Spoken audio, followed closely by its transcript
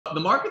the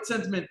market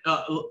sentiment,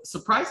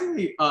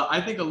 surprisingly,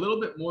 I think a little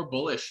bit more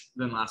bullish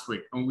than last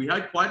week. And we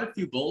had quite a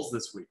few bulls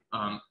this week.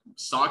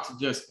 Stocks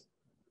just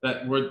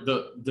that were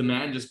the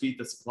demand just beat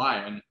the supply,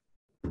 and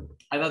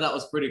I thought that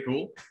was pretty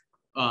cool.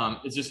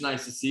 It's just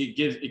nice to see.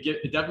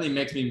 It definitely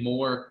makes me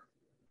more.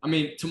 I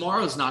mean,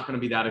 tomorrow is not going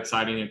to be that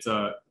exciting. It's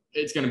going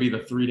to be the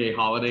 3-day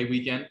holiday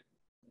weekend.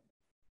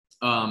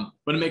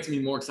 But it makes me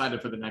more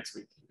excited for the next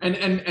week.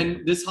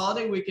 And this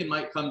holiday weekend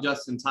might come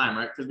just in time,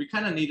 right? Because we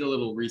kind of need a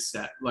little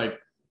reset. Like,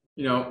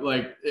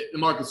 the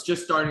market's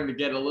just starting to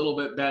get a little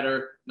bit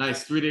better.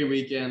 Nice 3-day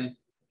weekend.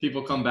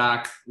 People come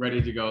back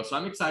ready to go. So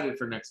I'm excited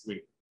for next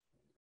week,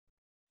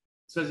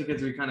 especially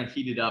because we kind of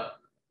heated up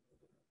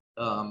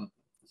a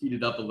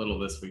little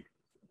this week.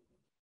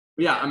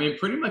 But yeah, I mean,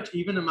 pretty much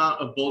even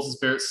amount of bulls and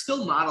bears.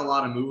 Still not a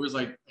lot of movers.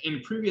 Like in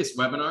previous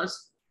webinars,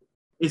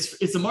 is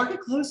the market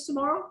closed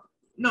tomorrow?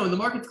 No, the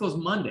market's closed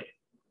Monday.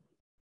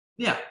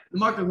 Yeah, the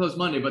market closed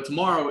Monday, but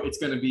tomorrow it's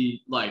going to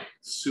be like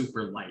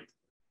super light.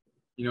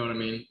 You know what I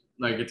mean?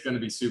 Like it's going to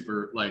be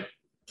super, like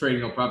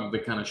trading will probably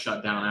kind of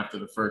shut down after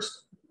the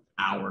first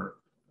hour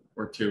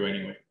or two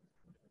anyway.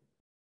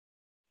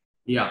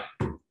 Yeah.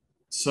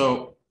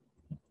 So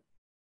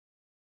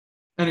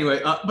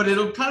anyway, but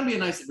it'll kind of be a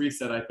nice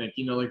reset, I think.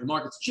 Like the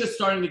market's just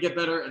starting to get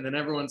better, and then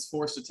everyone's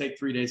forced to take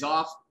 3 days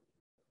off.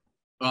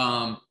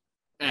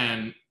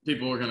 And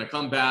people are going to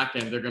come back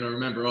and they're going to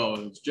remember, oh,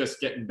 it's just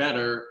getting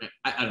better.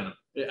 I don't know.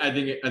 I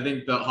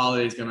think the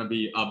holiday is going to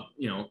be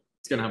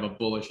it's going to have a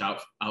bullish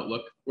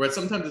outlook. Whereas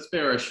sometimes it's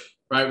bearish,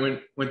 right?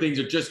 When things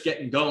are just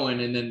getting going,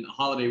 and then the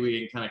holiday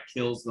weekend kind of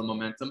kills the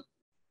momentum.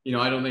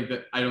 I don't think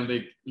that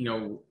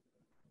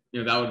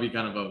would be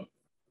kind of a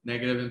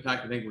negative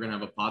impact. I think we're going to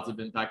have a positive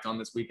impact on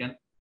this weekend.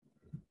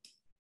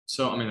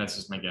 So, I mean, that's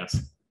just my guess.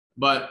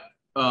 But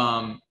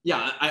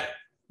yeah,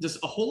 just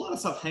a whole lot of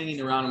stuff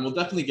hanging around, and we'll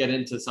definitely get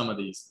into some of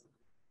these.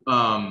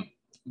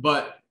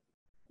 But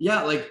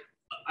yeah, like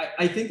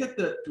I think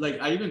that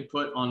I even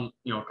put on,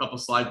 a couple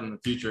slides in the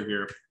future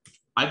here.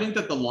 I think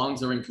that the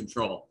longs are in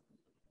control.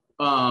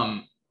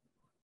 And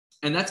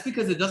that's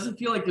because it doesn't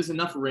feel like there's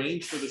enough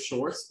range for the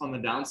shorts on the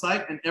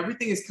downside, and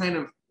everything is kind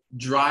of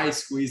dry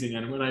squeezing.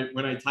 And when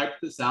I typed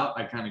this out,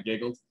 I kind of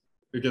giggled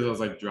because I was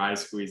like dry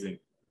squeezing.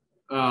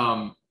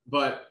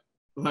 But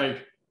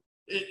like,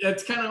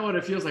 that's kind of what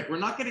it feels like. We're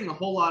not getting a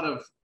whole lot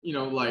of,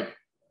 like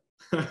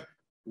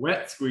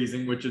wet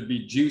squeezing, which would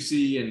be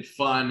juicy and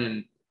fun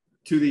and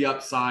to the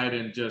upside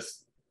and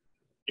just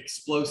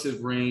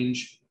explosive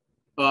range.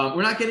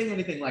 We're not getting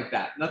anything like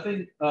that.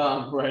 Nothing,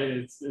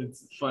 right?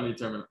 It's funny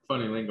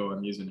lingo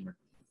I'm using here.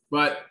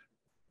 But,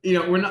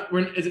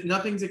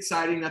 nothing's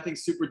exciting,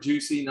 nothing's super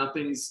juicy,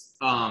 nothing's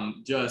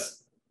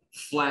just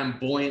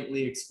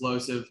flamboyantly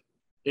explosive.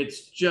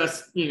 It's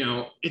just,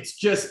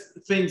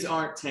 things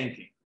aren't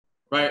tanking.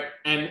 Right.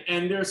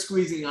 And they're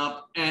squeezing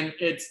up, and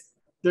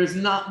there's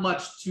not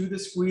much to the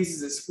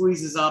squeezes. It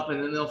squeezes up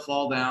and then they'll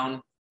fall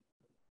down.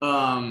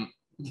 I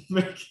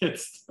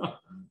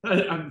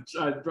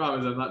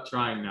promise I'm not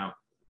trying now.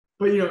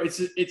 But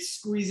it's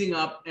squeezing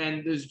up,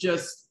 and there's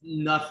just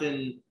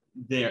nothing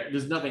there.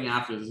 There's nothing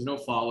after. There's no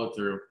follow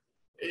through.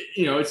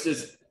 It's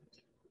just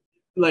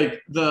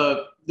like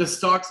the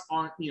stocks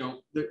aren't,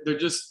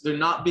 they're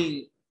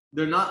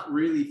not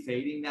really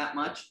fading that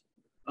much.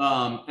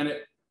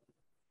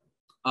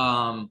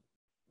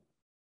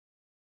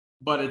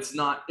 But it's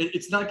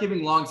not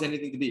giving longs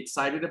anything to be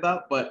excited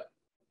about, but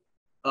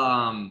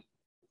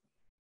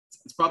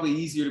it's probably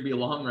easier to be a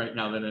long right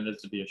now than it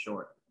is to be a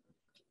short.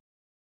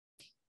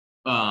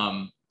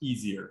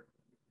 Easier.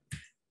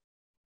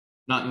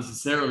 Not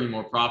necessarily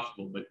more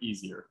profitable, but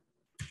easier.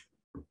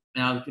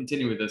 And I'll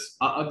continue with this.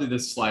 I'll do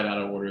this slide out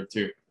of order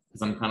too,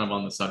 because I'm kind of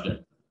on the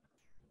subject.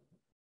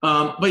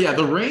 But yeah,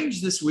 the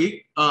range this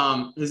week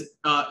is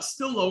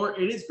still lower.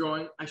 It is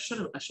growing. I should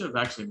have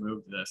actually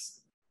moved this.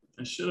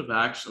 I should have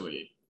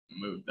actually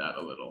moved that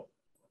a little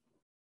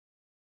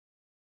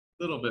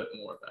bit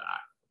more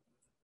back.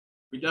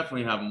 We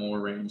definitely have more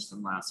range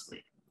than last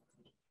week.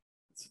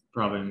 It's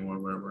probably more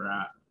where we're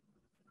at.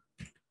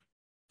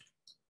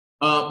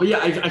 But yeah,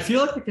 I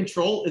feel like the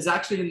control is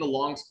actually in the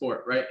longs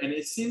court, right? And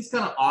it seems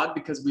kind of odd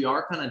because we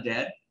are kind of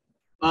dead.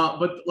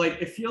 But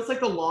like, it feels like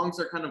the longs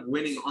are kind of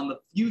winning on the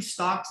few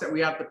stocks that we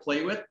have to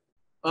play with,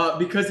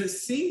 because it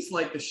seems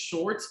like the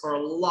shorts are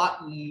a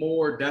lot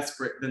more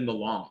desperate than the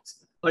longs.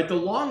 Like the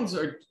longs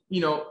are,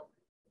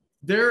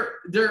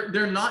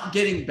 they're not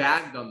getting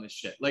bagged on this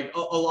shit. Like a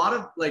lot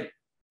of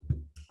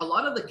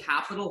the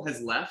capital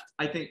has left.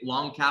 I think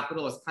long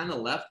capital has kind of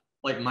left,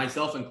 like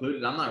myself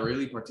included. I'm not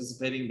really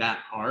participating that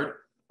hard.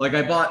 Like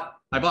I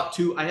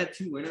had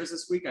two winners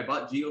this week. I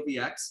bought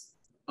GOVX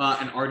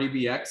and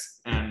RDBX,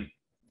 and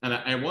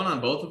I won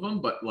on both of them,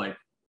 but like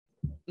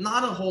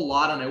not a whole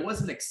lot, and I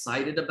wasn't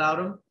excited about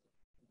them.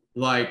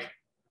 Like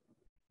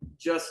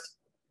just,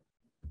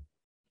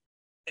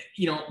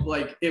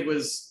 like it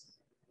was,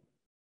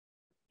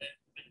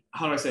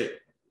 how do I say,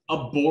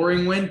 a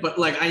boring win, but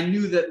like I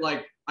knew that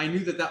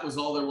that was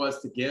all there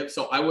was to give,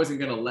 so I wasn't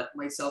gonna let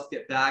myself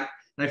get bagged.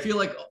 And I feel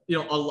like, you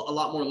know, a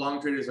lot more long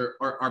traders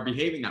are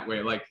behaving that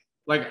way. Like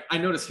I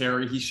noticed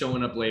Harry, he's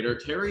showing up later.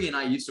 Terry and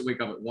I used to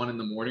wake up at 1 in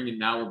the morning, and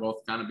now we're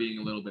both kind of being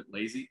a little bit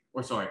lazy.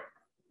 Or sorry,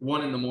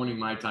 1 in the morning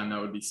my time, that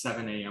would be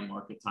 7 a.m.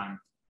 market time.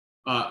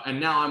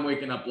 And now I'm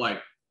waking up like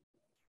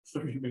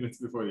 30 minutes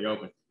before the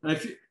open.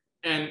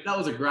 And that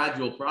was a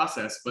gradual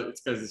process, but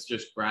it's because it's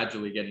just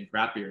gradually getting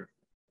crappier,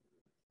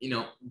 you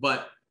know.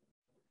 But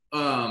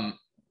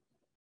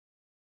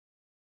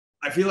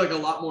I feel like a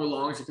lot more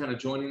longs are kind of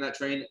joining that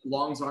train.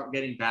 Longs aren't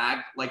getting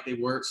bagged like they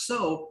were.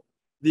 So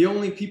the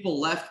only people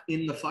left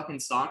in the fucking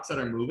stocks that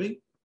are moving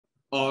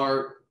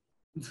are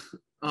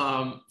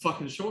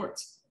fucking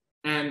shorts.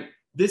 And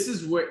this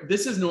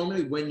is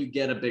normally when you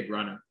get a big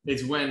runner.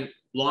 It's when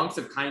longs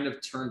have kind of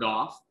turned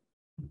off.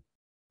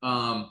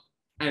 And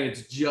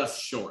it's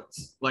just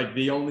shorts. Like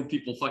the only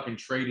people fucking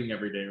trading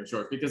every day are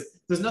shorts because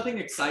there's nothing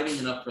exciting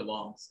enough for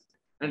longs.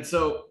 And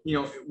so, you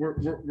know,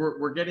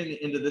 we're getting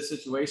into this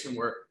situation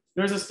where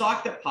there's a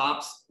stock that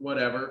pops,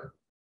 whatever,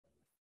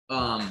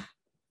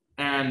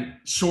 and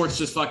shorts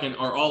just fucking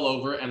are all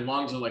over, and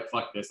longs are like,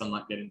 fuck this, I'm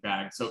not getting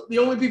bagged. So the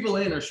only people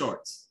in are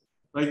shorts.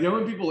 Like the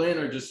only people in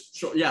are just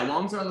short. Yeah,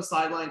 longs are on the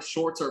sidelines,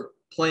 shorts are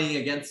playing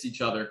against each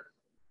other.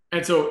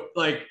 And so,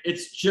 like,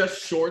 it's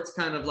just shorts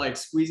kind of like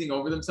squeezing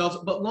over themselves,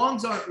 but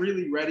longs aren't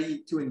really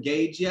ready to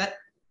engage yet.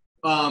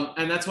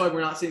 And that's why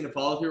we're not seeing the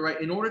follow through, right?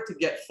 In order to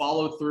get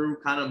follow through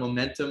kind of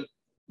momentum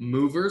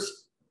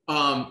movers,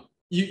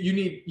 you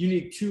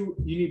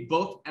need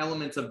both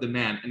elements of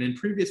demand. And in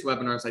previous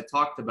webinars, I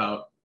talked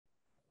about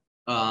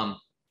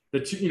the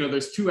two, you know,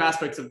 there's two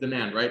aspects of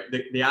demand, right?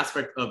 The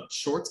aspect of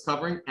shorts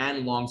covering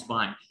and longs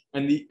buying.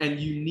 And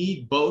you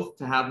need both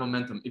to have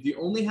momentum. If you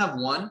only have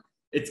one,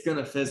 it's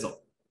gonna fizzle.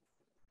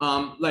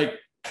 Like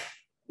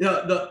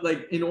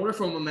in order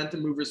for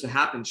momentum movers to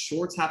happen,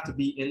 shorts have to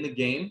be in the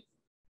game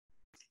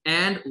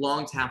and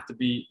longs have to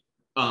be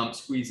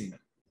squeezing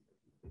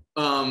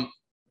them.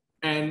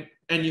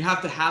 And you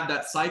have to have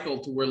that cycle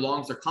to where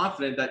longs are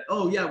confident that,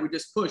 oh yeah, we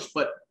just pushed,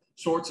 but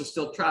shorts are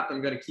still trapped.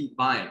 I'm going to keep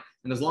buying.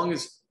 And as long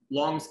as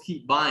longs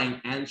keep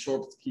buying and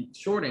shorts keep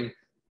shorting,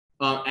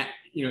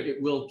 you know, it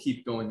will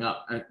keep going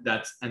up. And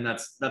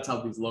that's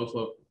how these low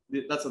float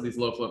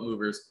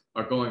movers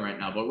are going right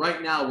now. But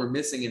right now we're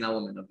missing an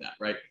element of that,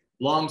 right?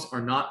 Longs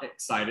are not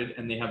excited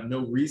and they have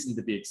no reason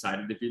to be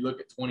excited. If you look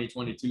at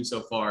 2022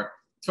 so far,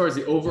 as far as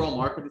the overall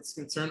market is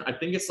concerned, I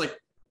think it's like,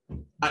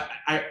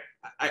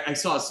 I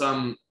saw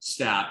some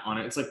stat on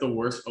it. It's like the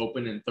worst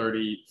open in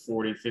 30,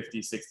 40,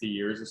 50, 60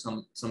 years or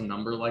some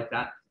number like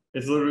that.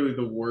 It's literally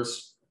the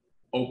worst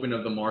open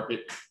of the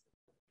market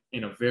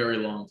in a very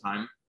long time.